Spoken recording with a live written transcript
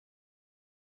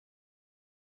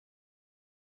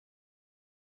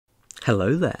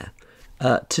Hello there.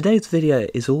 Today's video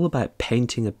is all about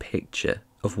painting a picture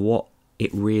of what it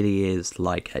really is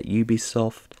like at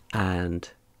Ubisoft and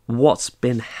what's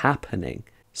been happening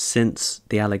since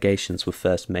the allegations were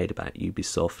first made about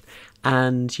Ubisoft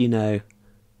and,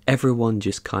 everyone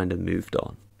just kind of moved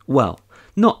on. Well,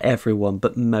 not everyone,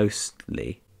 but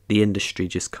mostly the industry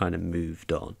just kind of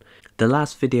moved on. The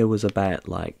last video was about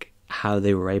how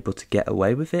they were able to get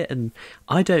away with it, and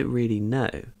I don't really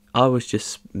know. I was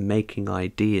just making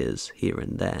ideas here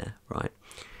and there, right?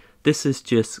 This is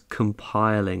just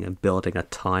compiling and building a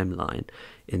timeline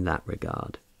in that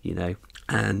regard,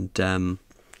 and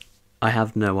I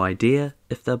have no idea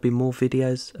if there'll be more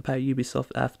videos about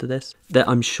Ubisoft after this.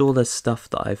 I'm sure there's stuff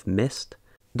that I've missed.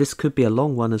 This could be a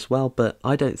long one as well, but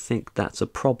I don't think that's a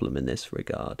problem in this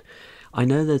regard. I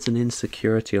know there's an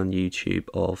insecurity on YouTube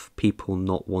of people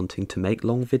not wanting to make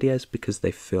long videos because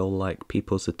they feel like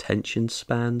people's attention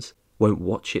spans won't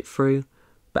watch it through.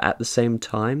 But at the same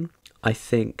time, I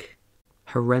think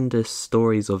horrendous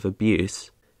stories of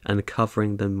abuse and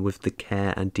covering them with the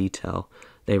care and detail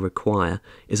they require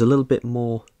is a little bit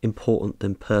more important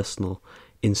than personal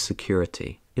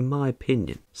insecurity, in my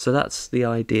opinion. So that's the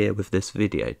idea with this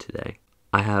video today.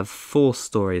 I have 4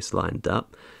 stories lined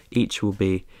up. Each will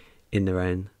be in their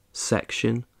own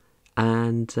section,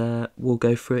 and we'll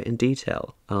go through it in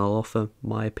detail. I'll offer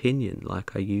my opinion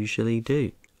like I usually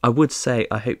do. I would say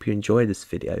I hope you enjoy this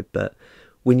video, but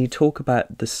when you talk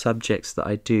about the subjects that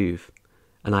I do,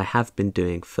 and I have been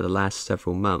doing for the last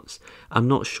several months, I'm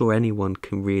not sure anyone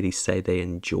can really say they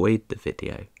enjoyed the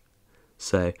video.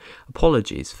 So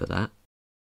apologies for that.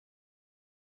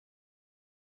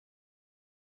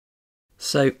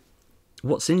 So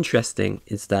what's interesting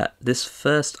is that this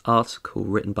first article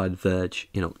written by The Verge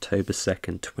in October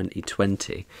 2nd,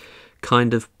 2020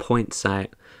 kind of points out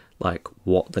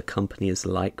what the company is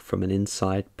like from an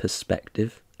inside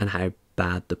perspective and how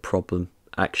bad the problem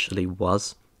actually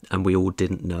was, and we all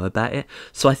didn't know about it.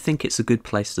 So I think it's a good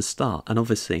place to start, and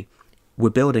obviously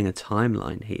we're building a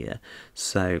timeline here,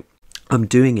 so I'm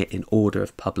doing it in order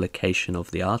of publication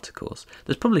of the articles.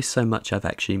 There's probably so much I've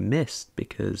actually missed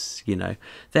because,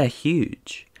 they're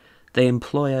huge. They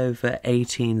employ over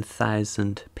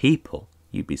 18,000 people,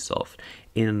 Ubisoft,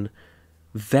 in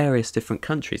various different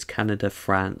countries: Canada,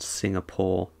 France,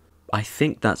 Singapore. I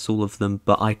think that's all of them,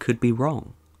 but I could be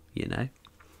wrong,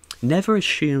 Never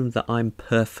assume that I'm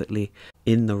perfectly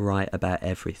in the right about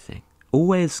everything.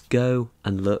 Always go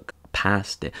and look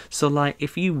past it. So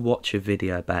if you watch a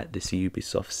video about this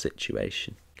Ubisoft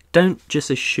situation, don't just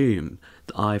assume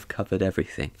that I've covered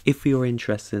everything. If you're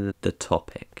interested in the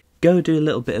topic, go do a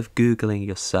little bit of Googling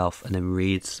yourself and then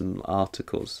read some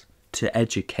articles to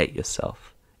educate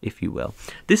yourself, if you will.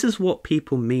 This is what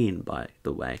people mean, by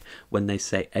the way, when they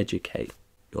say educate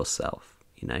yourself,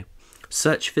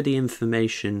 Search for the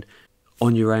information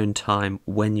on your own time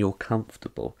when you're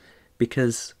comfortable,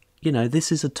 because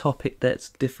this is a topic that's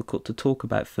difficult to talk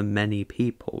about for many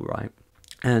people, right?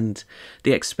 And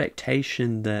the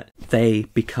expectation that they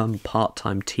become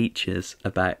part-time teachers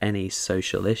about any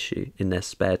social issue in their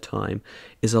spare time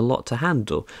is a lot to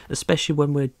handle, especially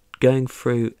when we're going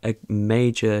through a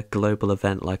major global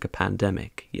event like a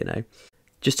pandemic,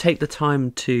 Just take the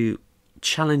time to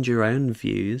challenge your own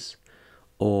views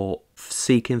or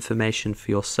seek information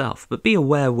for yourself, but be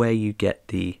aware where you get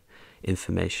the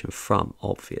information from,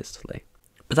 obviously.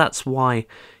 But that's why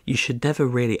you should never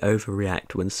really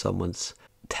overreact when someone's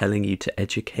telling you to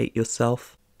educate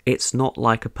yourself. It's not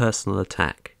like a personal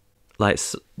attack. A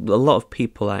lot of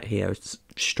people out here are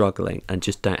struggling and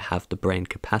just don't have the brain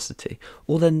capacity,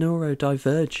 or they're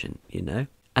neurodivergent,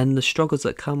 And the struggles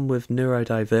that come with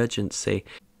neurodivergency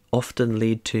often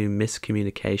lead to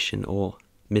miscommunication or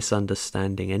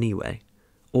misunderstanding anyway,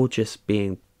 or just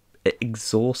being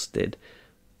exhausted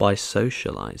by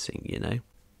socializing,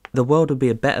 The world would be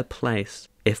a better place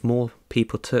if more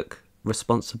people took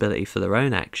responsibility for their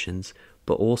own actions,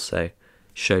 but also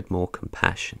showed more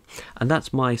compassion. And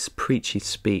that's my preachy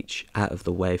speech out of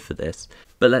the way for this.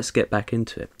 But let's get back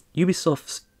into it.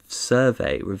 Ubisoft's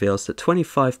survey reveals that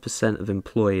 25% of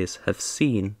employees have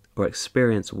seen or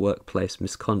experienced workplace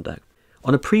misconduct.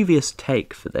 On a previous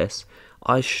take for this,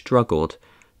 I struggled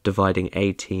dividing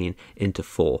 18 into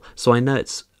 4, so I know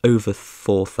it's over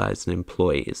 4,000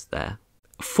 employees there.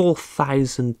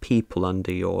 4,000 people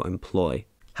under your employ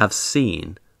have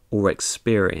seen or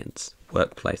experienced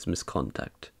workplace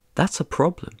misconduct. That's a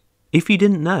problem. If you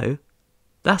didn't know,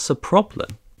 that's a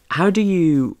problem. How do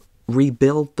you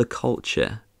rebuild the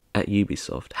culture at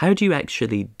Ubisoft? How do you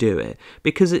actually do it?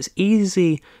 Because it's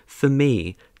easy for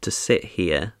me to sit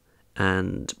here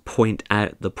and point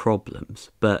out the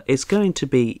problems, but it's going to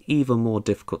be even more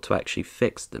difficult to actually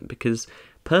fix them, because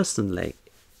personally,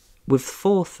 with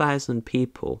 4,000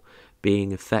 people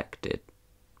being affected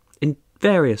in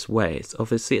various ways,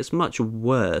 obviously it's much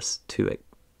worse to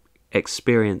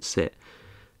experience it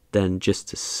than just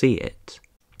to see it.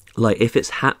 Like, if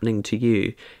it's happening to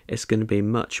you, it's going to be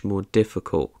much more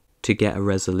difficult to get a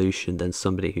resolution than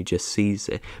somebody who just sees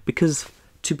it, because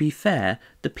to be fair,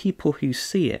 the people who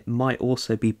see it might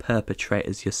also be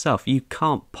perpetrators yourself. You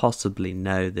can't possibly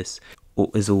know this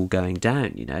is all going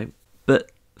down, you know.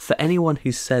 But for anyone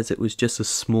who says it was just a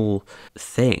small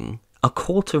thing, a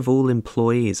quarter of all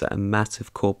employees at a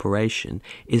massive corporation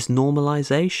is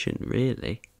normalization,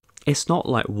 really. It's not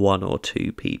like one or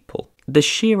two people. The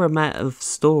sheer amount of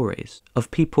stories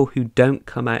of people who don't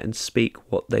come out and speak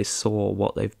what they saw,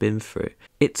 what they've been through,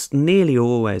 it's nearly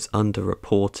always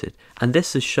underreported. And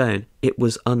this has shown it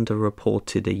was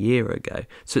underreported a year ago.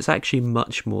 So it's actually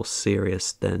much more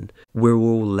serious than we're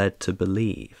all led to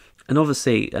believe. And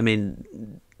obviously, I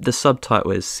mean, the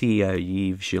subtitle is CEO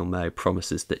Yves Guillemot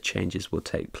promises that changes will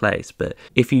take place. But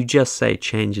if you just say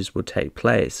changes will take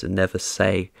place and never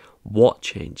say what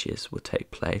changes will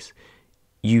take place,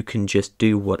 you can just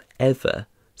do whatever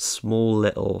small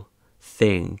little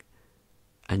thing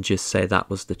and just say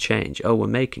that was the change. Oh, we're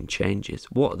making changes.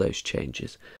 What are those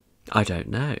changes? I don't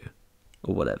know.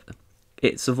 Or whatever.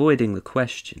 It's avoiding the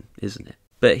question, isn't it?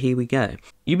 But here we go.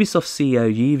 Ubisoft CEO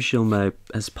Yves Guillemot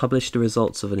has published the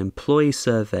results of an employee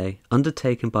survey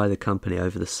undertaken by the company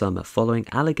over the summer following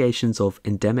allegations of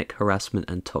endemic harassment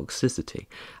and toxicity,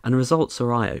 and the results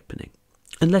are eye-opening.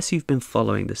 Unless you've been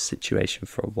following this situation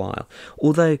for a while.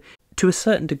 Although, to a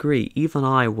certain degree, even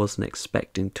I wasn't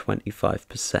expecting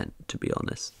 25%, to be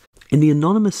honest. In the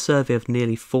anonymous survey of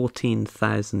nearly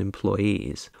 14,000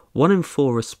 employees, 1 in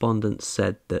 4 respondents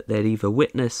said that they'd either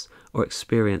witnessed or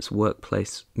experienced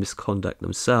workplace misconduct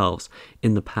themselves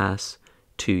in the past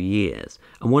 2 years.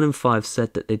 And 1 in 5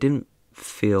 said that they didn't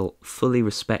feel fully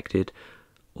respected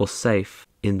or safe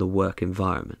in the work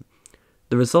environment.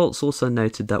 The results also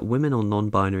noted that women or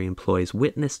non-binary employees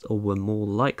witnessed or were more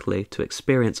likely to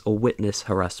experience or witness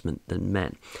harassment than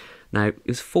men. Now, it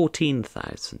was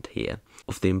 14,000 here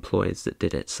of the employees that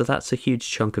did it, so that's a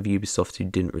huge chunk of Ubisoft who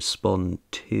didn't respond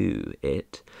to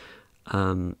it.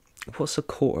 What's a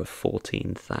quarter of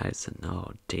 14,000?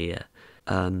 Oh dear.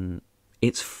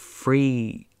 It's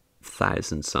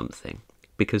 3,000 something,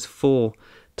 because 4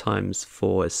 times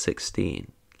 4 is 16,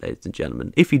 ladies and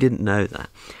gentlemen, if you didn't know that.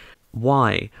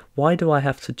 Why? Why do I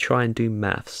have to try and do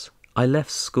maths? I left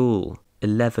school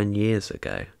 11 years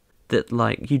ago. That,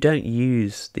 like, you don't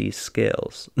use these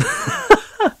skills.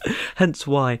 Hence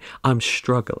why I'm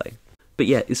struggling. But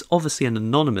yeah, it's obviously an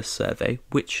anonymous survey,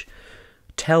 which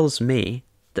tells me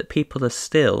that people are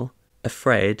still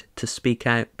afraid to speak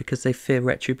out because they fear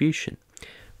retribution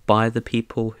by the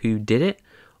people who did it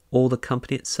or the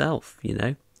company itself, you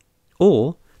know?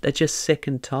 Or they're just sick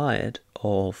and tired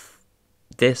of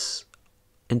this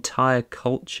entire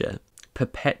culture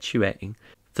perpetuating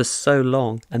for so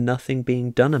long and nothing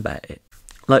being done about it.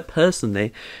 Like,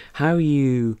 personally,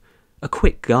 a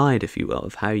quick guide, if you will,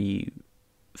 of how you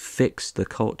fix the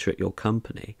culture at your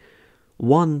company.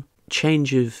 1,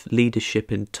 change of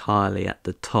leadership entirely at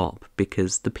the top,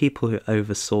 because the people who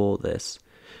oversaw this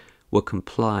were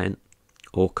compliant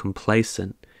or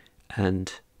complacent,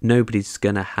 and nobody's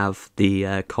going to have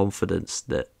the confidence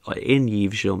that in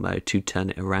Yves Guillemot to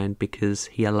turn it around, because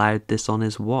he allowed this on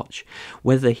his watch,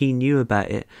 whether he knew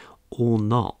about it or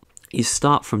not. You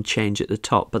start from change at the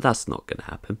top, but that's not going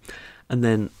to happen. And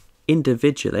then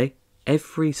individually,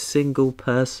 every single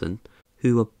person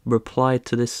who replied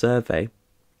to this survey,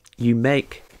 you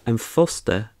make and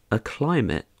foster a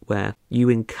climate where you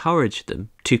encourage them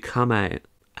to come out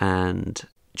and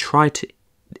try to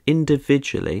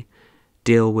individually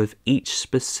deal with each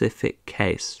specific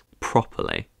case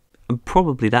properly. And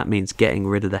probably that means getting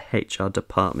rid of the HR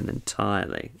department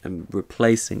entirely and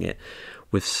replacing it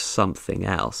with something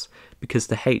else, because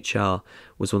the HR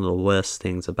was one of the worst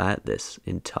things about this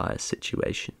entire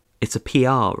situation. It's a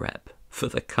PR rep for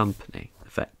the company,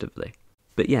 effectively.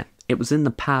 But yeah, it was in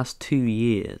the past 2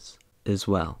 years as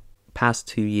well. Past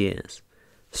 2 years.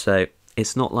 So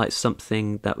it's not like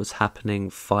something that was happening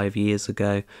 5 years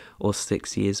ago or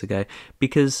 6 years ago,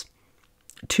 because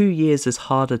 2 years is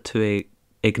harder to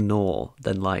ignore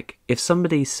than, like, if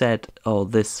somebody said, oh,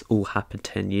 this all happened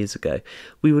 10 years ago,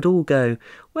 we would all go,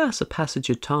 well, it's a passage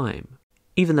of time.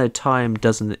 Even though time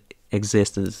doesn't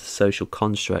exist as a social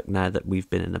construct now that we've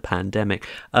been in a pandemic,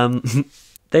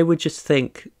 they would just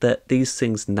think that these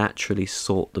things naturally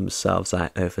sort themselves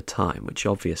out over time, which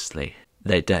obviously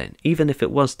they don't. Even if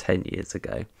it was 10 years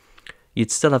ago,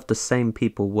 you'd still have the same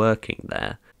people working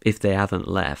there if they haven't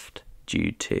left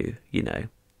due to, you know,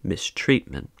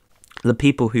 mistreatment. The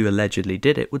people who allegedly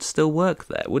did it would still work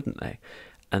there, wouldn't they?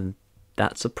 And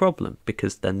that's a problem,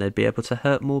 because then they'd be able to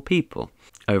hurt more people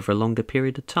over a longer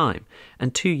period of time.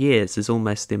 And 2 years is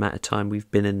almost the amount of time we've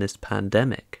been in this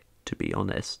pandemic, to be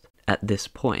honest, at this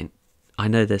point. I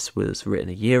know this was written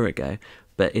a year ago,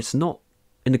 but it's not,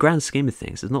 in the grand scheme of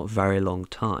things, it's not a very long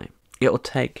time. It'll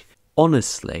take,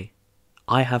 honestly,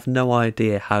 I have no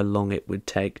idea how long it would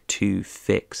take to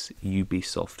fix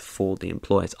Ubisoft for the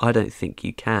employees. I don't think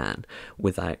you can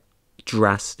without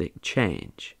drastic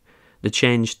change. The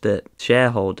change that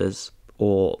shareholders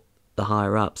or the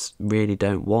higher-ups really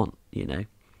don't want, you know.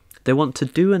 They want to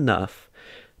do enough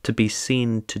to be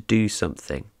seen to do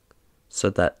something so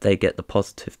that they get the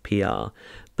positive PR,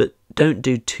 but don't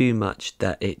do too much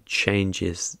that it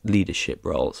changes leadership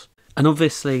roles. And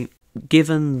obviously,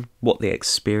 given what the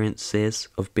experience is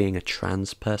of being a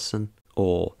trans person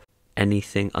or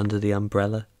anything under the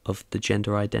umbrella of the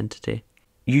gender identity,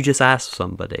 you just ask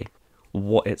somebody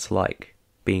what it's like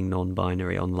being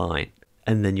non-binary online,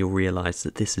 and then you'll realise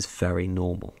that this is very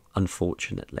normal,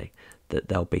 unfortunately, that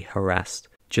they'll be harassed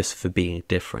just for being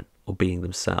different or being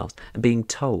themselves and being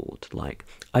told, like,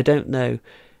 I don't know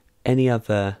any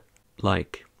other,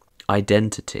 like,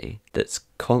 identity that's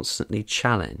constantly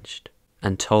challenged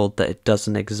and told that it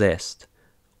doesn't exist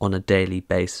on a daily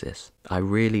basis. I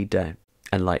really don't.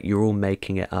 And like, you're all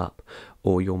making it up,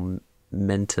 or you're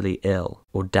mentally ill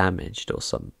or damaged or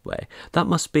some way. That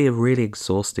must be a really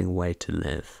exhausting way to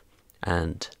live.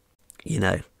 And, you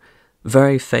know,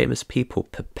 very famous people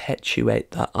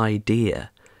perpetuate that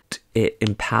idea. It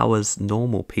empowers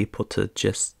normal people to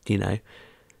just, you know,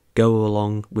 go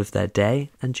along with their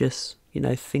day and just, you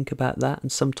know, think about that,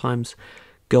 and sometimes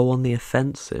go on the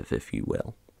offensive, if you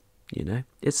will. You know,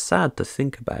 it's sad to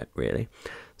think about, really.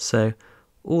 So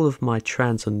all of my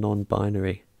trans and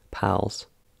non-binary pals,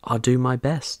 I'll do my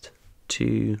best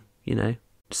to, you know,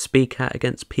 speak out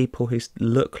against people who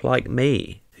look like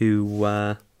me, who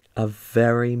are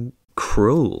very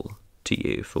cruel to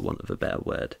you, for want of a better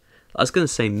word. I was going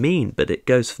to say mean, but it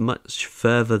goes much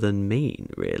further than mean,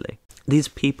 really. These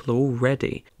people are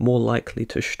already more likely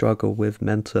to struggle with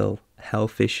mental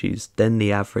health issues than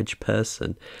the average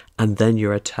person, and then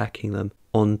you're attacking them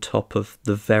on top of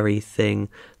the very thing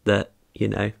that, you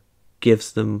know,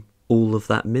 gives them all of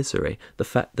that misery. The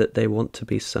fact that they want to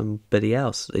be somebody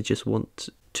else, they just want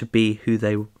to be who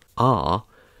they are,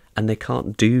 and they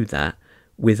can't do that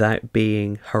without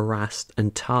being harassed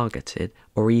and targeted,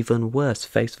 or even worse,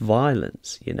 face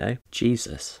violence, you know?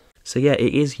 Jesus. So yeah,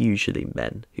 it is usually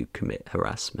men who commit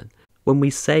harassment. When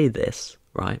we say this,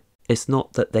 right, it's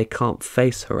not that they can't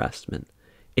face harassment.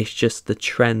 It's just the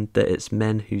trend that it's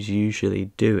men who's usually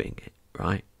doing it,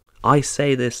 right? I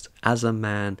say this as a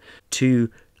man to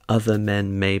other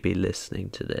men maybe listening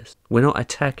to this. We're not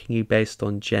attacking you based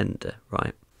on gender,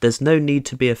 right? There's no need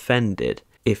to be offended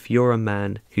if you're a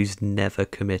man who's never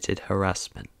committed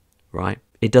harassment, right?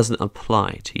 It doesn't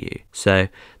apply to you. So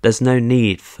there's no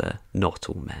need for not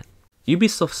all men.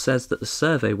 Ubisoft says that the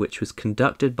survey, which was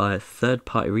conducted by a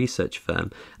third-party research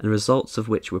firm and results of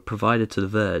which were provided to The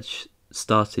Verge,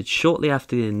 started shortly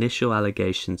after the initial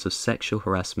allegations of sexual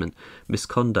harassment,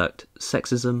 misconduct,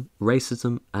 sexism,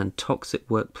 racism, and toxic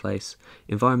workplace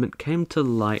environment came to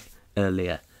light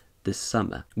earlier this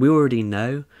summer. We already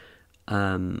know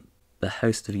the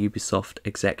host of Ubisoft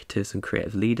executives and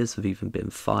creative leaders have even been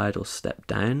fired or stepped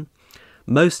down.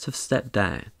 Most have stepped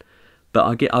down,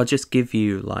 but I'll just give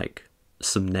you like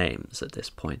some names at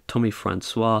this point. Tommy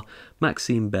Francois,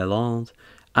 Maxime Belland,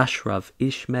 Ashraf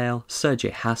Ishmael, Sergei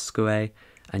Haskoué,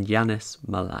 and Yanis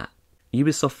Malat.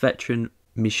 Ubisoft veteran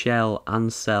Michel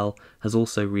Ancel has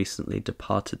also recently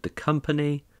departed the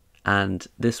company, and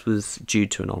this was due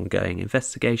to an ongoing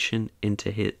investigation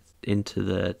into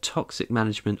the toxic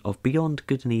management of Beyond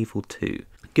Good and Evil 2.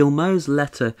 Guillemot's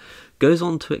letter goes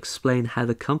on to explain how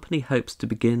the company hopes to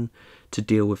begin to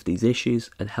deal with these issues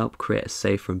and help create a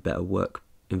safer and better work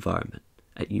environment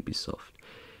at Ubisoft.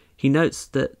 He notes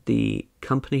that the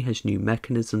company has new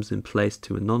mechanisms in place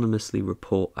to anonymously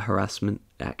report harassment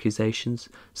accusations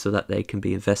so that they can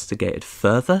be investigated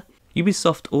further.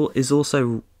 Ubisoft is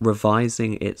also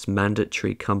revising its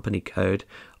mandatory company code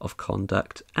of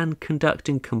conduct and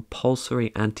conducting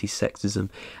compulsory anti-sexism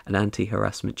and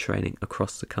anti-harassment training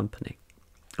across the company.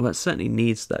 Well, it certainly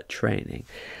needs that training.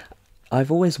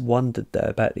 I've always wondered, though,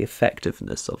 about the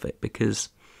effectiveness of it, because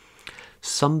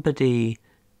somebody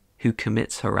who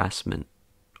commits harassment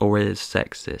or is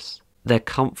sexist, they're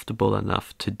comfortable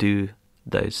enough to do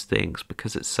those things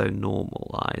because it's so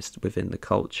normalized within the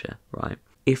culture, right?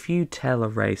 If you tell a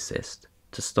racist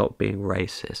to stop being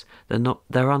racist,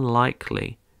 they're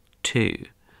unlikely to.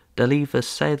 They'll either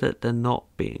say that they're not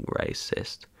being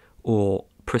racist or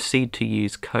proceed to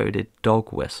use coded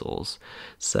dog whistles.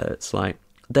 So it's like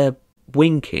they're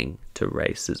winking to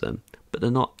racism, but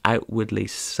they're not outwardly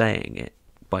saying it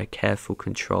by careful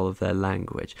control of their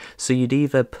language. So you'd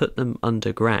either put them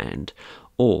underground,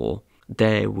 or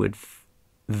they would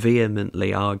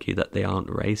vehemently argue that they aren't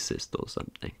racist or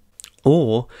something.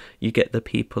 Or you get the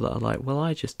people that are like, well,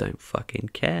 I just don't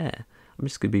fucking care. I'm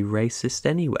just going to be racist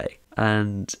anyway.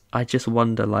 And I just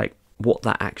wonder, like, what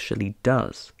that actually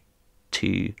does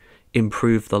to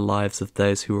improve the lives of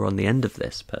those who are on the end of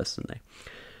this, personally.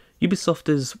 Ubisoft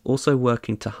is also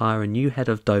working to hire a new head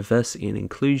of diversity and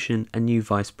inclusion and new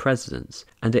vice presidents,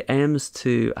 and it aims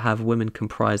to have women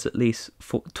comprise at least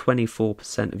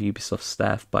 24% of Ubisoft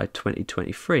staff by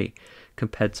 2023,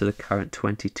 compared to the current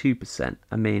 22%.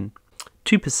 I mean,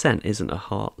 2% isn't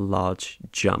a large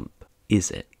jump, is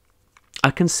it?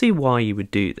 I can see why you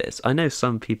would do this. I know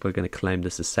some people are going to claim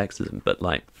this as sexism, but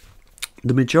like,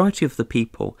 the majority of the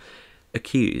people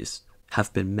accused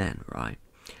have been men, right?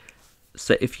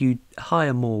 So if you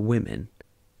hire more women,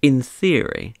 in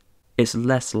theory, it's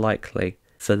less likely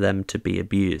for them to be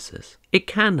abusers. It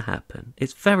can happen.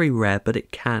 It's very rare, but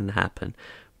it can happen.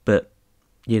 But,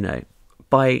 you know,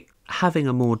 by having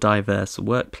a more diverse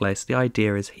workplace, the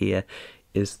idea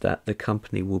is that the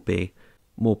company will be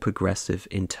more progressive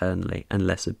internally and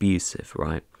less abusive,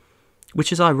 right?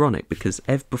 Which is ironic because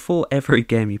before every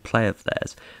game you play of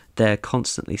theirs, they're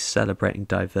constantly celebrating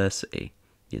diversity,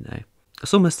 you know.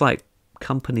 It's almost like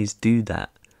companies do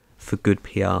that for good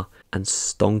PR and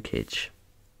stonkage,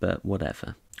 but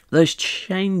whatever. Those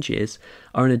changes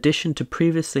are in addition to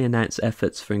previously announced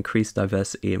efforts for increased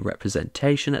diversity and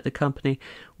representation at the company,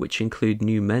 which include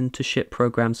new mentorship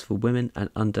programs for women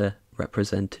and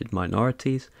underrepresented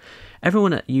minorities.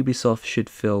 Everyone at Ubisoft should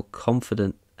feel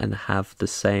confident and have the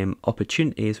same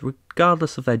opportunities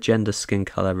regardless of their gender, skin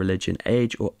colour, religion,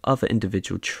 age or other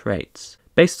individual traits.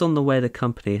 Based on the way the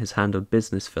company has handled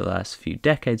business for the last few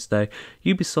decades though,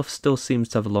 Ubisoft still seems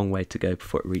to have a long way to go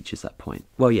before it reaches that point.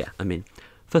 Well, yeah, I mean,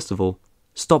 first of all,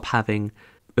 stop having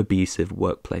abusive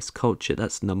workplace culture.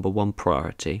 That's number one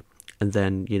priority. And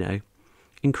then, you know,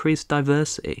 increase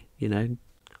diversity, you know.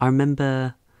 I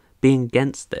remember being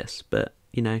against this, but,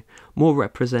 you know, more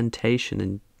representation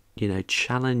and, you know,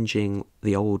 challenging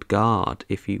the old guard,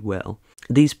 if you will.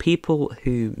 These people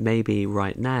who maybe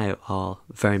right now are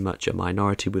very much a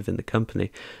minority within the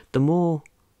company, the more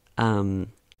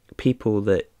people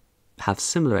that have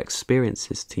similar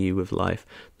experiences to you with life,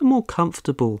 the more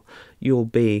comfortable you'll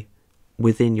be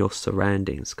within your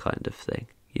surroundings, kind of thing,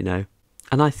 you know.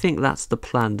 And I think that's the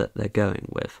plan that they're going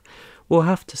with. We'll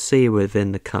have to see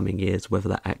within the coming years whether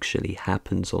that actually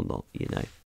happens or not, you know.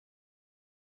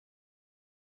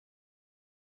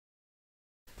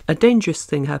 A dangerous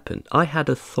thing happened. I had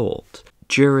a thought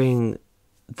during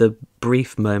the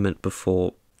brief moment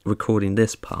before recording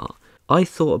this part. I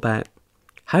thought about,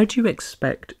 how do you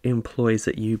expect employees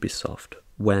at Ubisoft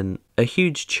when a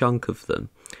huge chunk of them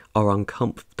are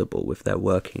uncomfortable with their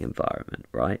working environment,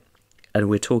 right? And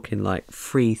we're talking like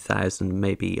 3,000,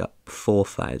 maybe up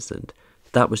 4,000.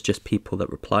 That was just people that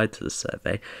replied to the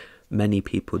survey. Many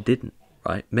people didn't,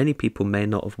 right? Many people may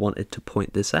not have wanted to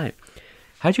point this out.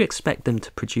 How do you expect them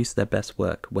to produce their best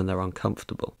work when they're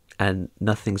uncomfortable and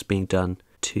nothing's being done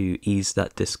to ease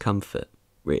that discomfort,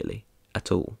 really,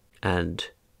 at all? And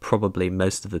probably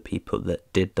most of the people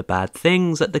that did the bad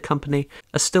things at the company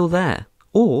are still there,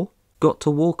 or got to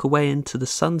walk away into the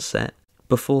sunset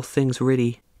before things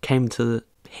really came to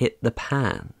hit the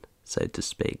pan, so to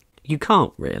speak. You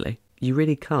can't really. You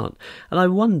really can't. And I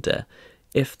wonder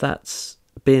if that's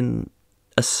been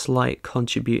a slight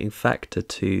contributing factor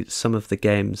to some of the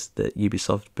games that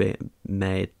Ubisoft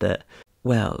made that,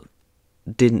 well,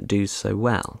 didn't do so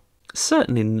well.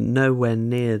 Certainly nowhere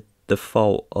near the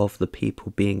fault of the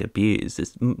people being abused.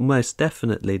 It's most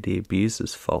definitely the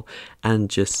abuser's fault, and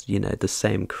just, you know, the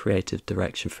same creative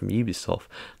direction from Ubisoft.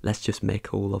 Let's just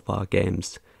make all of our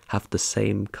games have the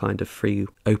same kind of free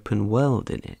open world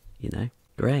in it, you know.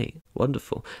 Great,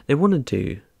 wonderful. They want to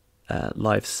do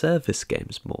live service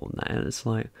games more now, and it's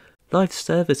like, live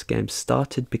service games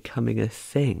started becoming a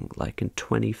thing like in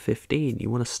 2015. You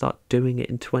want to start doing it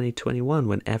in 2021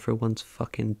 when everyone's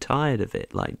fucking tired of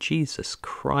it. Like, Jesus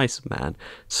Christ, man,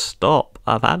 stop.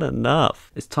 I've had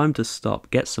enough. It's time to stop.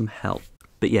 Get some help.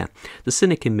 But yeah, the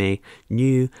cynic in me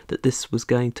knew that this was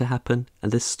going to happen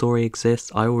and this story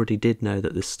exists. I already did know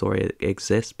that this story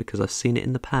exists because I've seen it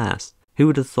in the past. Who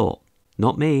would have thought?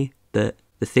 not me, that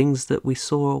the things that we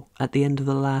saw at the end of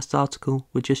the last article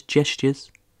were just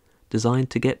gestures designed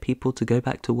to get people to go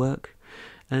back to work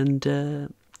and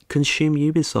consume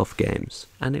Ubisoft games.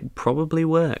 And it probably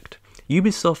worked.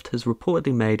 Ubisoft has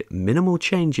reportedly made minimal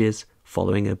changes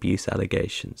following abuse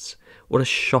allegations. What a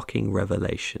shocking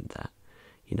revelation that,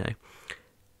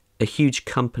 a huge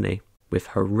company with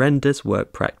horrendous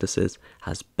work practices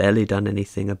has barely done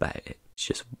anything about it. It's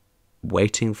just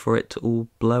waiting for it to all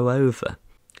blow over.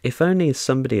 If only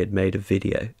somebody had made a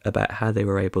video about how they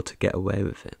were able to get away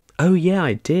with it. Oh yeah,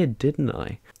 I did, didn't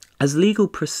I? As legal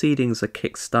proceedings are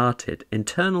kick-started,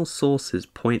 internal sources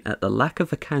point at the lack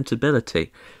of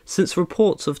accountability since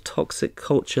reports of toxic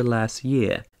culture last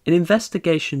year. An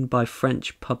investigation by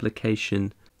French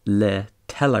publication Le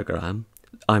Telegram,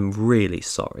 I'm really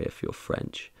sorry if you're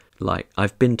French.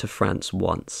 I've been to France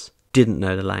once, didn't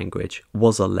know the language,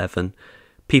 was 11,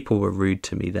 people were rude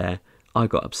to me there, I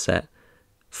got upset,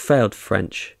 failed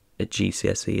French at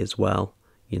GCSE as well,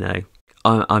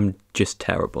 I'm just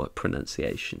terrible at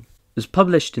pronunciation. It was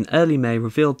published in early May,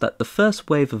 revealed that the first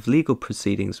wave of legal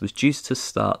proceedings was due to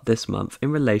start this month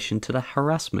in relation to the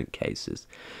harassment cases.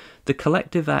 The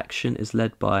collective action is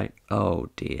led by,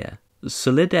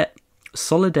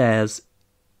 Solidaires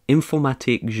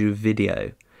Informatique Jeux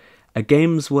Vidéo, a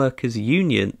games workers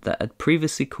union that had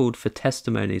previously called for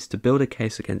testimonies to build a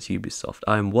case against Ubisoft.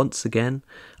 I am once again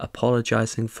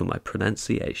apologising for my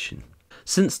pronunciation.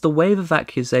 Since the wave of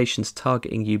accusations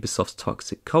targeting Ubisoft's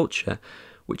toxic culture,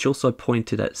 which also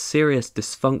pointed at serious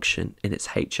dysfunction in its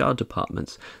HR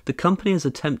departments, the company has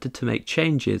attempted to make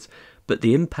changes, but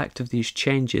the impact of these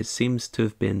changes seems to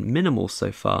have been minimal so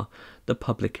far, the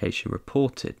publication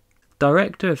reported.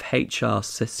 Director of HR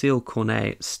Cécile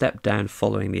Cornet stepped down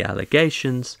following the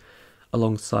allegations,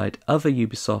 alongside other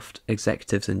Ubisoft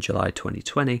executives in July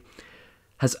 2020,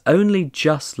 has only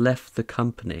just left the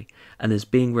company and is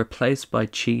being replaced by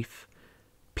Chief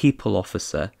People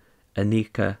Officer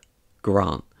Anika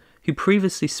Grant, who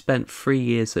previously spent 3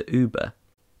 years at Uber.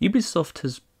 Ubisoft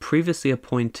has previously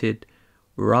appointed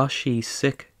Rashi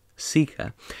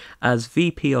Sika as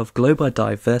VP of Global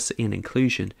Diversity and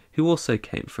Inclusion, who also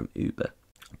came from Uber.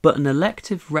 But an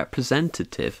elective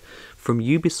representative from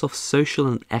Ubisoft's Social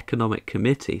and Economic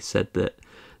Committee said that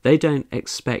they don't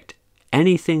expect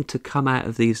anything to come out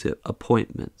of these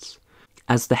appointments,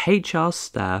 as the HR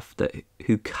staff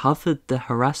who covered the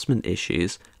harassment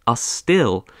issues are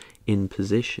still in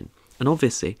position. And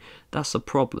obviously that's a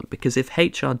problem, because if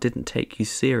HR didn't take you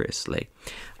seriously,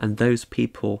 and those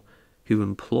people who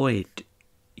employed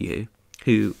you,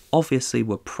 who obviously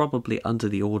were probably under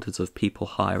the orders of people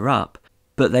higher up,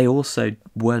 but they also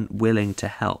weren't willing to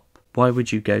help, why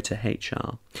would you go to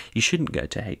HR? You shouldn't go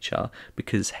to HR,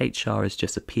 because HR is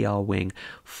just a PR wing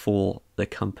for the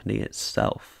company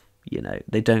itself.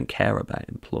 They don't care about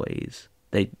employees.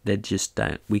 They just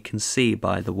don't. We can see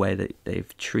by the way that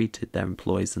they've treated their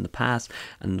employees in the past,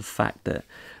 and the fact that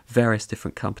various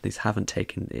different companies haven't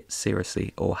taken it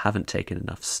seriously or haven't taken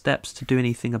enough steps to do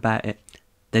anything about it.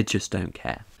 They just don't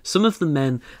care. Some of the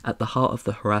men at the heart of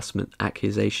the harassment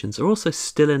accusations are also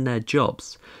still in their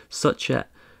jobs, such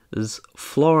as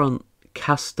Florent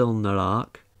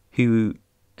Castelnarc, who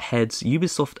heads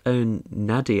Ubisoft-owned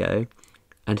Nadio,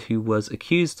 and who was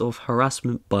accused of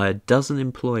harassment by a dozen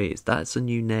employees. That's a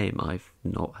new name I've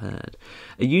not heard.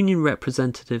 A union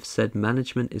representative said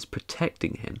management is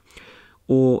protecting him.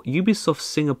 Or Ubisoft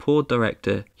Singapore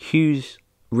director Hughes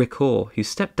Ricord, who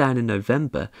stepped down in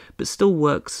November but still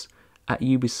works at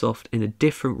Ubisoft in a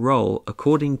different role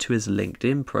according to his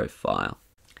LinkedIn profile.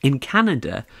 In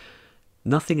Canada,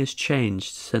 nothing has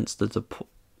changed since the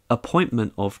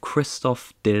appointment of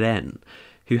Christophe Delaine,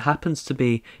 who happens to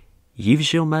be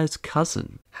Yves Gilmour's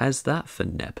cousin. How's that for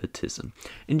nepotism?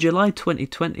 In July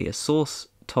 2020, a source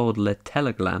told Le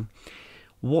Telegram,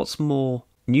 what's more,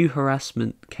 new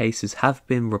harassment cases have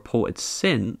been reported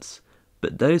since,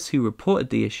 but those who reported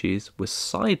the issues were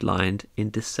sidelined in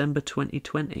December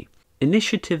 2020.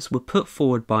 Initiatives were put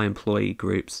forward by employee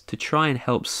groups to try and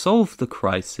help solve the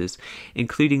crisis,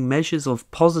 including measures of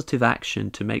positive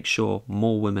action to make sure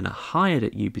more women are hired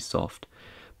at Ubisoft,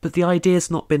 but the idea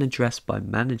has not been addressed by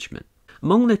management.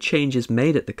 Among the changes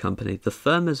made at the company, the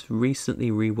firm has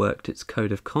recently reworked its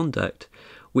code of conduct,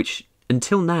 which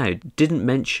until now didn't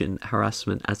mention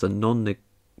harassment as a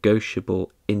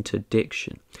non-negotiable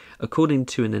interdiction, according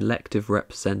to an elective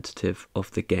representative of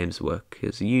the Games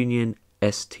Workers Union,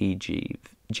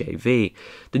 STJV.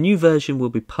 The new version will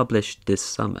be published this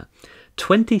summer.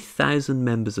 20,000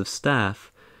 members of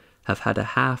staff have had a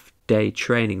half-day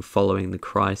training following the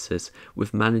crisis,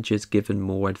 with managers given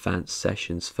more advanced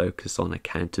sessions focused on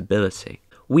accountability.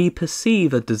 We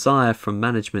perceive a desire from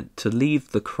management to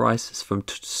leave the crisis from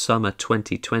summer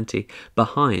 2020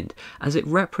 behind, as it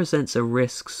represents a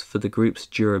risk for the group's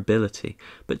durability,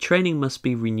 but training must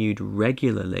be renewed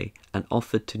regularly and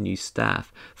offered to new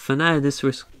staff. For now, this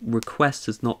request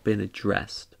has not been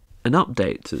addressed. An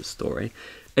update to the story: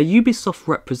 a Ubisoft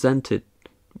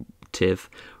representative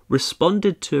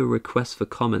responded to a request for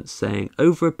comments saying,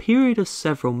 over a period of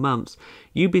several months,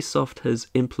 Ubisoft has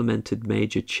implemented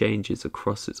major changes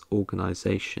across its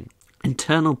organisation,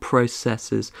 internal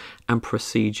processes and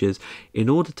procedures in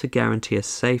order to guarantee a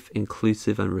safe,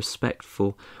 inclusive and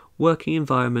respectful working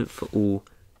environment for all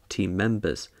team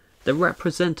members. The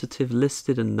representative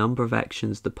listed a number of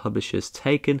actions the publisher has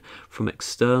taken, from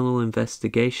external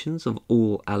investigations of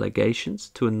all allegations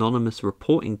to anonymous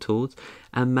reporting tools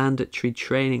and mandatory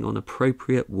training on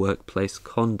appropriate workplace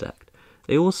conduct.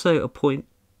 They also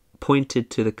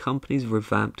pointed to the company's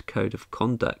revamped code of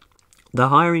conduct, the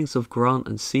hirings of Grant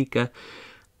and Seeker,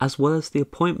 as well as the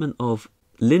appointment of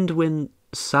Lindwin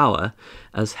Sauer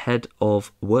as head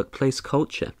of workplace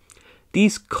culture.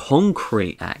 These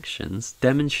concrete actions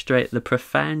demonstrate the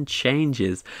profound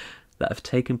changes that have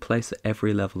taken place at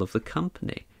every level of the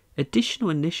company. Additional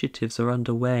initiatives are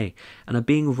underway and are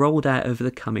being rolled out over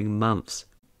the coming months.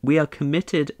 We are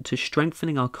committed to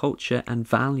strengthening our culture and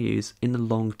values in the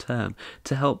long term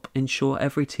to help ensure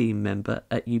every team member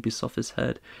at Ubisoft is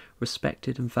heard,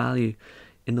 respected and valued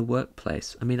in the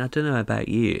workplace. I mean, I don't know about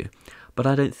you, but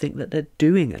I don't think that they're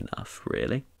doing enough,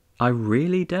 really. I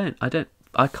really don't.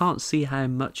 I can't see how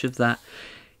much of that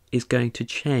is going to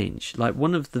change. Like,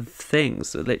 one of the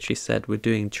things that literally said we're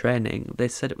doing training, they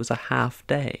said it was a half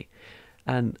day.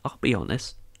 And I'll be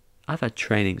honest, I've had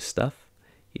training stuff,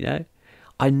 you know.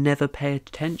 I never pay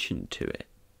attention to it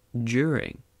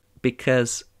during,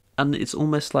 because, and it's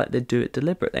almost like they do it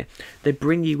deliberately. They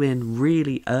bring you in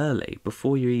really early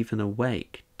before you're even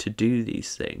awake to do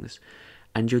these things,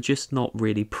 and you're just not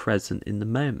really present in the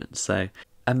moment. So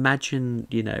imagine,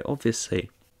 you know, obviously,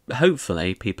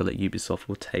 hopefully people at Ubisoft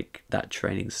will take that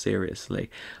training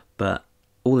seriously, but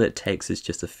all it takes is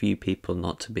just a few people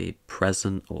not to be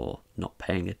present or not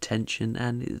paying attention,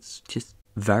 and it's just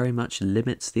very much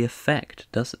limits the effect,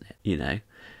 doesn't it? You know,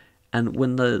 and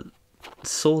when the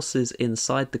sources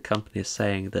inside the company are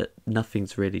saying that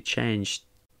nothing's really changed,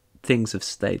 things have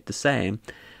stayed the same,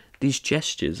 these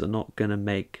gestures are not going to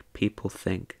make people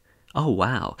think, oh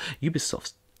wow,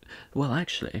 Ubisoft's, well,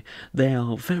 actually, they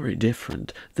are very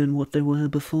different than what they were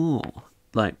before.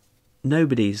 Like,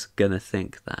 nobody's gonna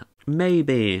think that.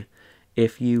 Maybe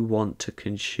if you want to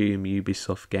consume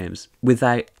Ubisoft games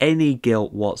without any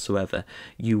guilt whatsoever,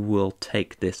 you will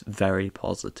take this very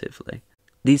positively.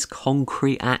 These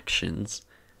concrete actions,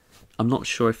 I'm not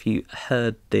sure if you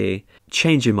heard the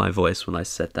change in my voice when I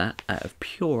said that, out of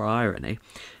pure irony,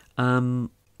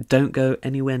 don't go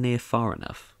anywhere near far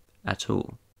enough at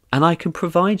all. And I can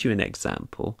provide you an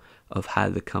example of how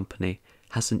the company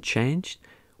hasn't changed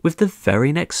with the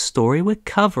very next story we're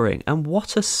covering, and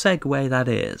what a segue that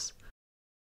is.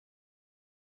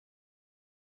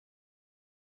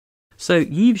 So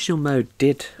Yves Guillemot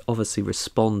did obviously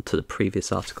respond to the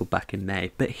previous article back in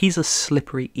May, but he's a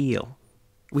slippery eel.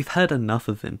 We've heard enough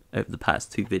of him over the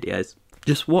past 2 videos.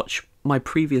 Just watch my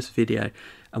previous video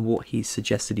and what he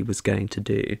suggested he was going to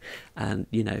do, and,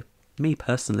 you know, me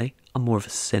personally, I'm more of a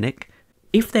cynic.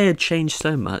 If they had changed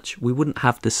so much, we wouldn't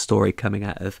have this story coming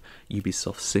out of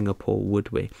Ubisoft Singapore, would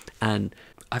we? And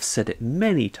I've said it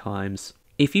many times,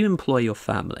 if you employ your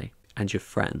family and your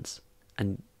friends,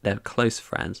 and they're close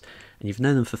friends, and you've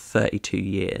known them for 32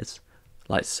 years,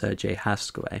 like Sergei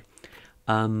Haskaway,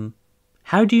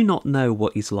 how do you not know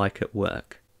what he's like at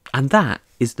work? And that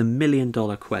is the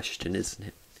million-dollar question, isn't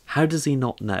it? How does he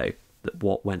not know that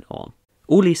what went on?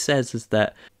 All he says is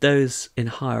that those in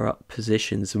higher up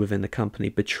positions within the company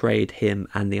betrayed him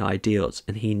and the ideals,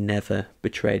 and he never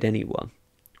betrayed anyone,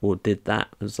 or did that.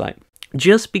 It was like,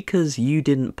 just because you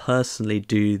didn't personally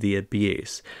do the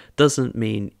abuse doesn't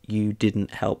mean you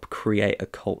didn't help create a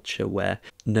culture where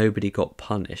nobody got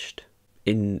punished.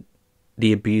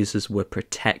 The abusers were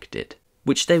protected,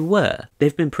 which they were.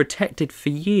 They've been protected for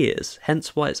years,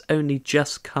 hence why it's only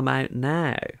just come out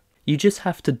now. You just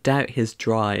have to doubt his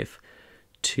drive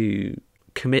to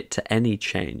commit to any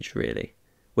change, really,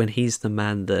 when he's the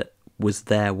man that was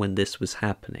there when this was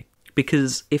happening.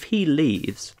 Because if he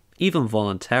leaves, even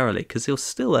voluntarily, because he'll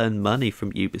still earn money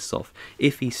from Ubisoft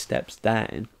if he steps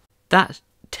down, that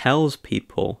tells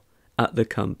people at the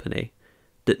company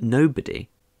that nobody,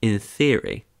 in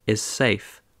theory, is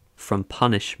safe from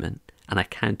punishment and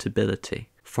accountability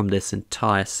from this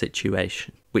entire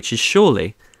situation, which is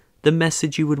surely the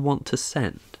message you would want to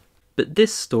send. But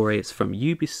this story is from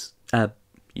Ubisoft.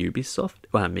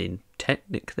 Well, I mean,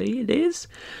 technically it is,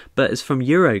 but it's from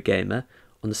Eurogamer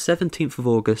on the 17th of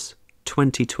August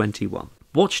 2021.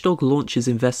 Watchdog launches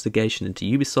investigation into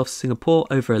Ubisoft Singapore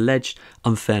over alleged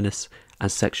unfairness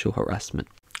and sexual harassment.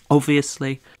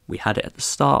 Obviously, we had it at the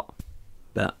start,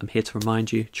 but I'm here to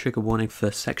remind you, trigger warning for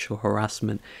sexual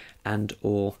harassment and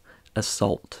or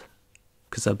assault,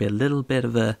 because there'll be a little bit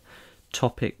of a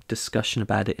topic discussion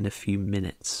about it in a few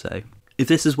minutes. So if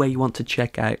this is where you want to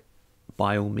check out,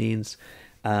 by all means,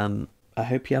 I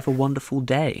hope you have a wonderful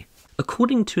day.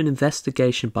 According to an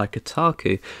investigation by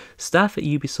Kotaku, staff at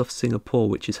Ubisoft Singapore,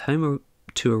 which is home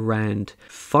to around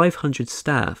 500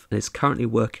 staff and is currently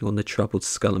working on the troubled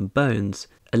Skull and Bones,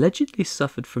 allegedly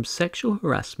suffered from sexual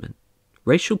harassment,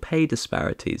 racial pay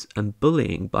disparities and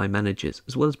bullying by managers,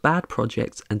 as well as bad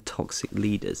projects and toxic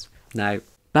leaders. Now,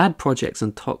 bad projects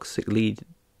and toxic leaders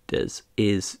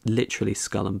is literally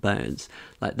Skull and Bones.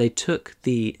 Like, they took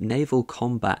the naval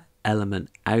combat element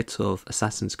out of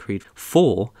Assassin's Creed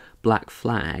 4 Black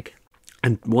Flag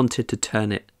and wanted to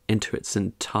turn it into its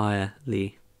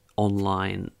entirely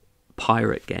online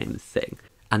pirate game thing,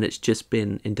 and it's just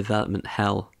been in development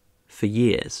hell for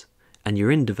years. And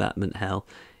you're in development hell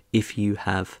if you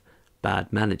have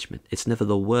bad management. It's never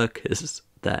the workers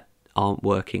that aren't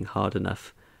working hard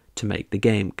enough to make the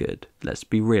game good. Let's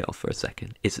be real for a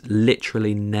second. It's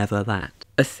literally never that.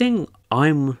 A thing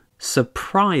I'm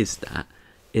surprised at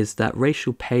is that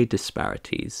racial pay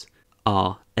disparities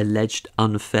are alleged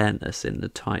unfairness in the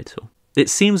title. It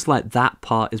seems like that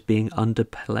part is being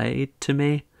underplayed to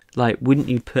me. Like, wouldn't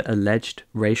you put alleged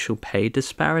racial pay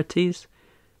disparities?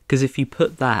 Because if you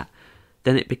put that,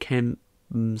 then it became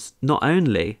not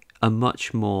only a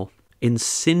much more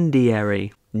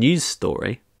incendiary news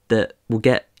story that will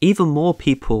get even more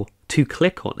people to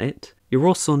click on it, you're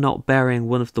also not burying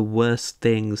one of the worst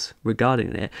things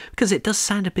regarding it, because it does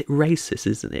sound a bit racist,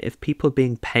 isn't it? If people are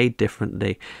being paid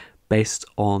differently based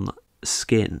on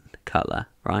skin colour,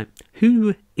 right?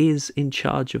 Who is in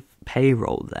charge of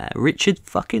payroll there? Richard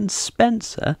fucking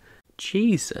Spencer?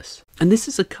 Jesus. And this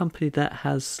is a company that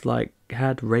has, like,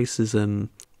 had racism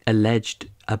alleged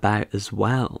about as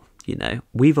well. You know,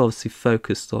 we've obviously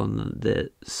focused on the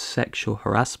sexual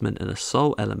harassment and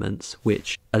assault elements,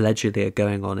 which allegedly are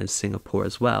going on in Singapore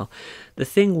as well. The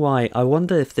thing why I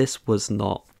wonder if this was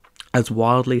not as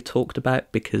wildly talked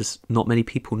about, because not many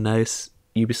people know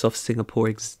Ubisoft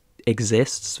Singapore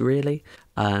exists, really.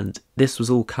 And this was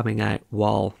all coming out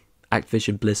while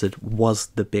Activision Blizzard was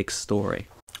the big story,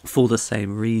 for the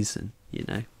same reason, you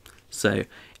know. So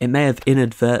it may have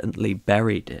inadvertently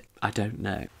buried it. I don't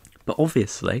know. But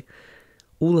obviously,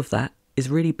 all of that is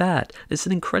really bad. It's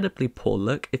an incredibly poor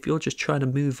look if you're just trying to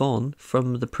move on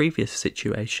from the previous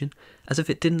situation as if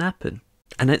it didn't happen.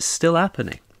 And it's still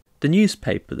happening. The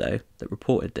newspaper, though, that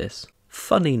reported this,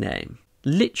 funny name,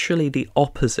 literally the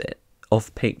opposite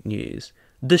of Pink News,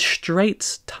 the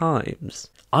Straits Times.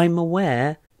 I'm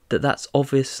aware that that's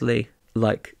obviously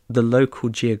like the local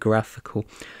geographical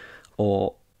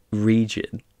or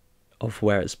region of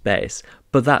where it's based,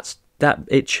 but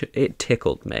it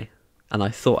tickled me, and I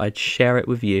thought I'd share it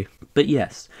with you. But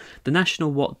yes, the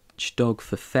National Watchdog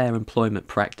for Fair Employment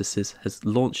Practices has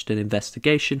launched an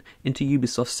investigation into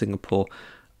Ubisoft Singapore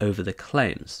over the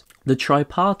claims. The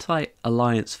Tripartite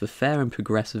Alliance for Fair and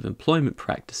Progressive Employment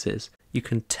Practices, you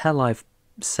can tell I've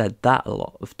said that a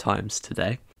lot of times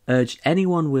today, urged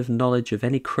anyone with knowledge of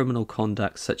any criminal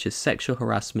conduct such as sexual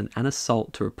harassment and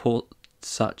assault to report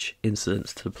such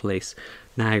incidents to the police.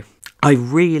 Now, I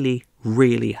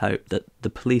really hope that the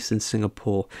police in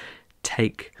Singapore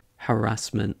take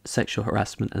harassment, sexual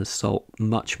harassment and assault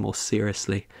much more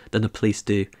seriously than the police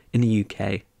do in the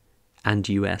UK and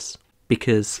US.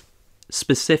 Because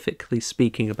specifically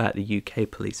speaking about the UK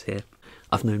police here,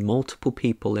 I've known multiple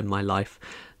people in my life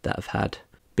that have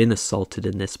been assaulted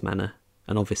in this manner,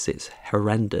 and obviously it's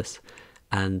horrendous,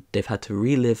 and they've had to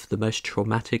relive the most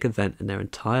traumatic event in their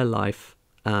entire life,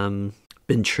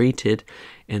 been treated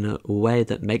in a way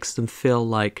that makes them feel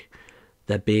like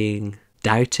they're being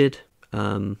doubted.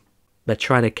 They're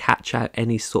trying to catch out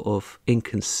any sort of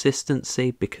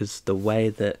inconsistency, because the way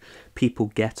that people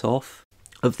get off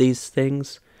of these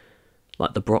things,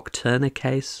 like the Brock Turner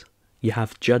case, you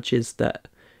have judges that,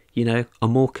 you know, are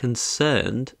more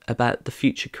concerned about the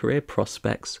future career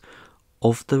prospects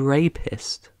of the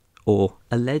rapist or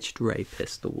alleged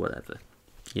rapist or whatever,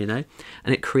 you know,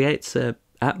 and it creates a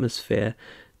atmosphere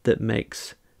that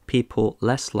makes people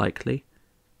less likely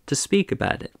to speak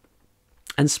about it.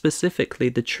 And specifically,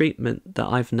 the treatment that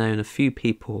I've known a few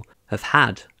people have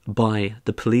had by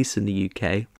the police in the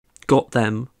UK got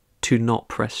them to not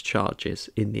press charges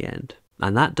in the end.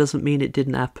 And that doesn't mean it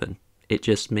didn't happen. It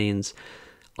just means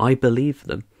I believe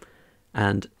them,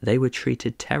 and they were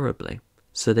treated terribly.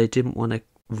 So they didn't want to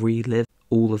relive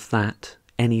all of that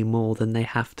any more than they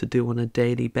have to do on a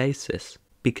daily basis,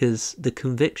 because the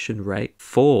conviction rate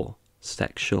for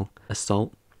sexual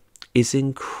assault is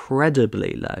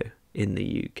incredibly low in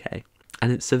the UK,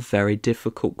 and it's a very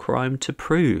difficult crime to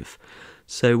prove.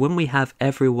 So when we have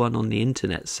everyone on the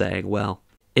internet saying, well,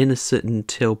 innocent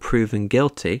until proven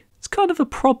guilty, it's kind of a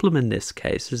problem in this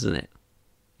case, isn't it?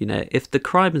 You know, if the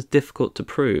crime is difficult to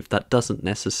prove, that doesn't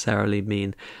necessarily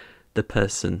mean the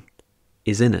person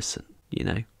is innocent, you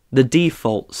know. The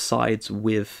default sides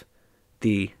with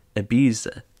the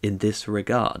abuser in this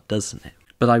regard, doesn't it?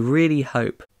 But I really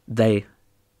hope they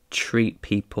treat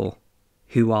people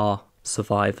who are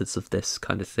survivors of this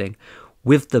kind of thing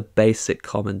with the basic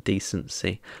common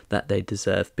decency that they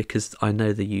deserve, because I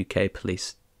know the UK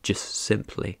police just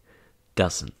simply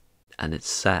doesn't. And it's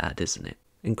sad, isn't it?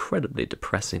 Incredibly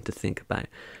depressing to think about.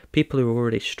 People who are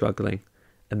already struggling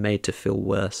are made to feel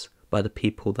worse by the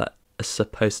people that are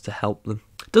supposed to help them.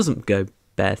 It doesn't go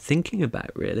bear thinking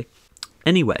about, really.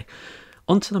 Anyway,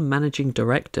 on to the managing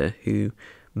director, who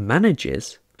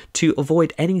manages to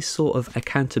avoid any sort of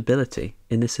accountability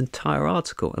in this entire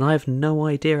article. And I have no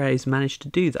idea how he's managed to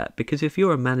do that, because if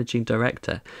you're a managing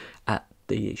director at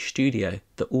the studio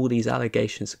that all these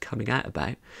allegations are coming out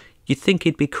about, you'd think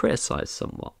he'd be criticised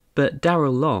somewhat. But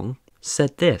Darryl Long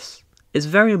said this: "It's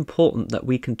very important that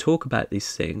we can talk about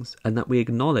these things and that we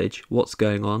acknowledge what's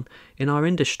going on in our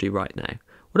industry right now.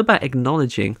 What about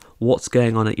acknowledging what's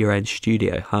going on at your own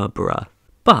studio, huh, bruh?"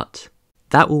 But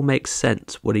that will make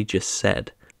sense what he just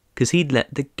said, because he'd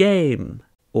let the game,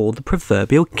 or the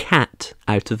proverbial cat,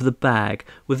 out of the bag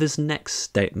with his next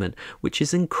statement, which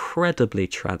is incredibly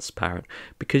transparent,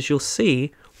 because you'll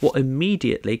see what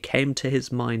immediately came to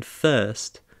his mind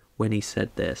first when he said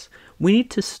this. We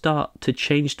need to start to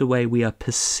change the way we are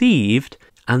perceived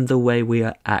and the way we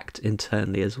act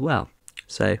internally as well.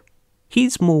 So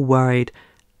he's more worried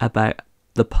about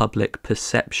the public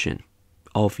perception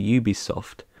of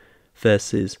Ubisoft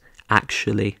versus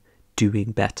actually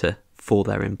doing better for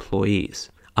their employees.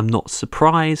 I'm not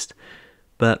surprised,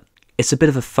 but it's a bit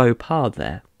of a faux pas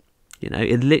there. You know,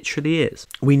 it literally is.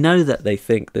 We know that they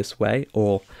think this way,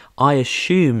 or I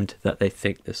assumed that they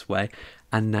think this way,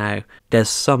 and now there's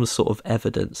some sort of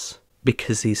evidence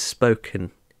because he's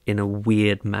spoken in a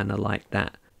weird manner like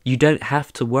that. You don't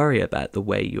have to worry about the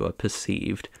way you are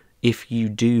perceived if you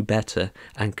do better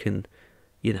and can,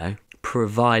 you know,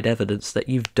 provide evidence that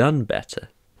you've done better.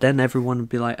 Then everyone would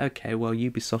be like, okay, well,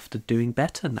 Ubisoft are doing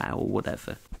better now, or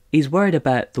whatever. He's worried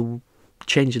about the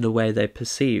changing the way they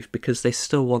perceive because they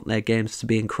still want their games to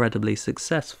be incredibly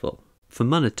successful for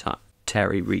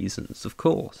monetary reasons, of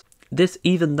course. This,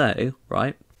 even though,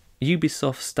 right,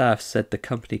 Ubisoft staff said the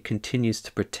company continues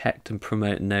to protect and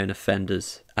promote known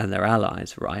offenders and their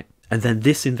allies, right? And then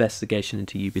this investigation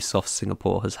into Ubisoft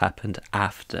Singapore has happened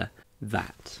after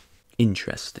that.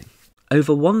 Interesting.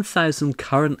 Over 1,000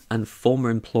 current and former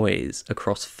employees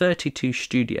across 32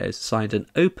 studios signed an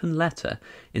open letter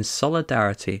in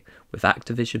solidarity with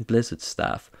Activision Blizzard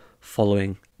staff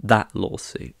following that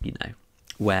lawsuit, you know,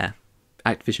 where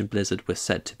Activision Blizzard was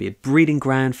said to be a breeding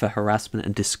ground for harassment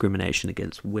and discrimination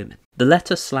against women. The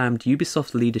letter slammed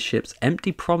Ubisoft leadership's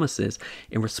empty promises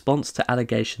in response to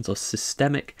allegations of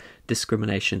systemic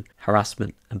discrimination,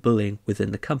 harassment and bullying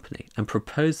within the company, and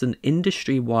proposed an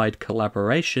industry-wide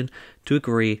collaboration to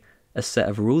agree a set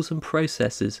of rules and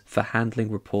processes for handling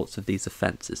reports of these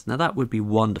offences. Now that would be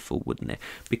wonderful, wouldn't it?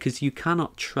 Because you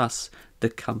cannot trust the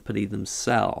company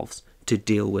themselves to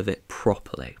deal with it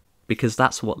properly, because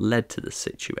that's what led to the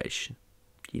situation.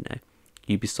 You know,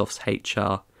 Ubisoft's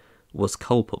HR was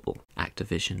culpable.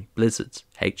 Activision Blizzard's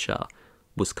HR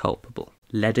was culpable.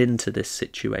 Led into this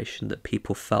situation that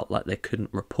people felt like they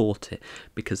couldn't report it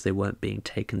because they weren't being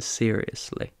taken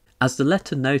seriously. As the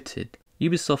letter noted,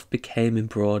 Ubisoft became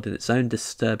embroiled in its own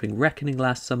disturbing reckoning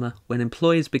last summer when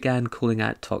employees began calling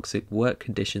out toxic work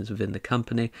conditions within the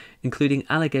company, including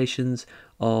allegations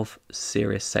of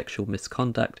serious sexual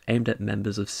misconduct aimed at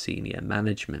members of senior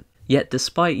management. Yet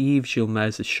despite Yves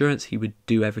Guillemot's assurance he would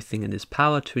do everything in his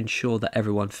power to ensure that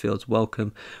everyone feels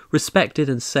welcome, respected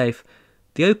and safe,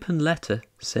 the open letter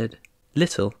said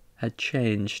little had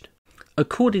changed.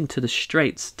 According to the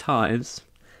Straits Times,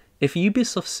 if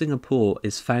Ubisoft Singapore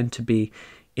is found to be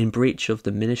in breach of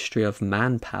the Ministry of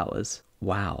Manpower's,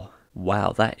 wow,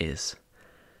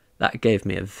 that gave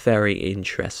me a very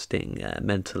interesting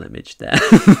mental image there.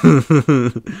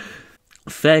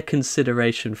 Fair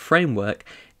consideration framework,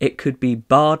 It could be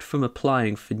barred from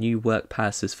applying for new work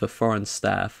passes for foreign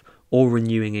staff or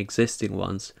renewing existing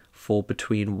ones for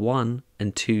between 1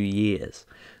 and 2 years.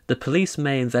 The police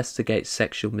may investigate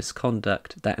sexual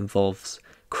misconduct that involves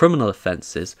criminal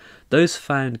offences. Those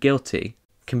found guilty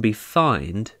can be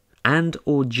fined and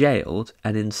or jailed,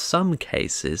 and in some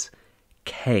cases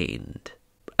caned.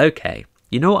 Okay,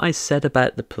 you know what I said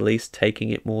about the police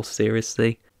taking it more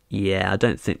seriously? Yeah, I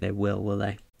don't think they will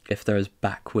they? If they're as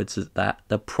backwards as that,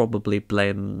 they'll probably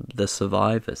blame the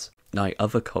survivors, like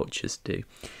other cultures do.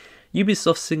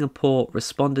 Ubisoft Singapore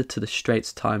responded to the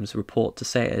Straits Times report to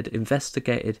say it had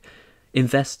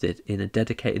invested in a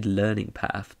dedicated learning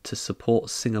path to support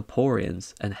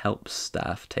Singaporeans and help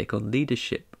staff take on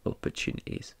leadership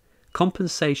opportunities.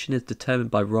 Compensation is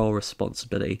determined by role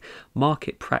responsibility,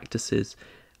 market practices,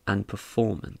 and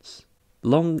performance.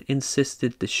 Long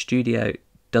insisted the studio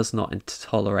does not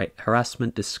tolerate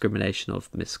harassment, discrimination, or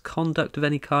misconduct of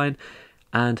any kind,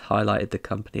 and highlighted the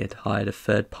company had hired a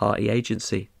third-party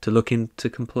agency to look into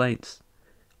complaints.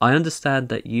 I understand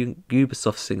that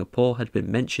Ubisoft Singapore had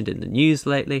been mentioned in the news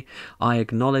lately. I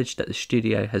acknowledge that the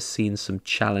studio has seen some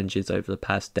challenges over the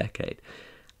past decade,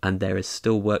 and there is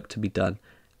still work to be done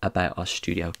about our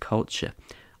studio culture.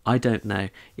 I don't know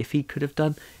if he could have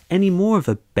done any more of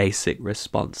a basic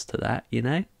response to that, you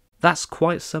know? That's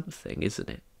quite something, isn't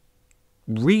it?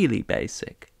 Really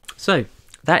basic. So,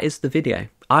 that is the video.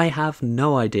 I have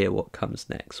no idea what comes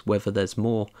next, whether there's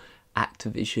more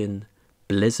Activision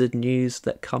Blizzard news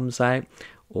that comes out,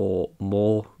 or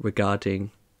more regarding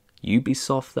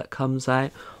Ubisoft that comes out,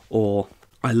 or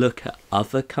I look at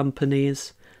other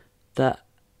companies that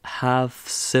have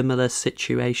similar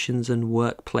situations and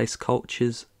workplace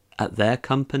cultures at their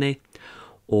company,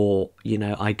 or, you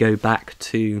know, I go back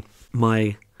to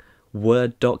my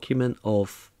Word document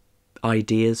of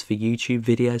ideas for YouTube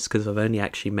videos, because I've only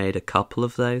actually made a couple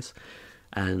of those,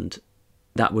 and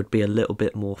that would be a little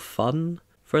bit more fun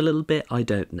for a little bit. I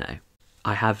don't know.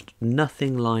 I have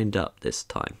nothing lined up this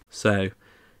time, so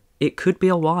it could be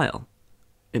a while.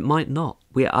 It might not.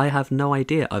 I have no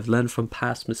idea. I've learned from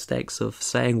past mistakes of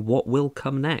saying what will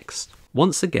come next.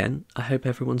 Once again, I hope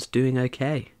everyone's doing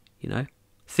okay, you know?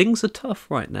 Things are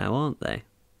tough right now, aren't they?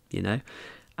 You know?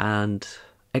 And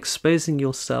exposing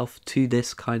yourself to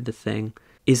this kind of thing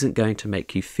isn't going to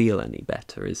make you feel any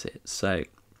better, is it? So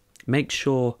make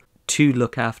sure to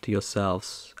look after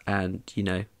yourselves, and, you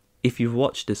know, if you've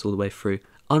watched this all the way through,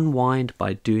 unwind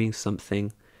by doing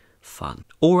something fun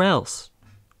or else.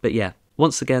 But yeah,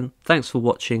 once again, thanks for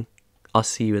watching. I'll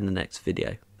see you in the next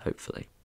video, hopefully.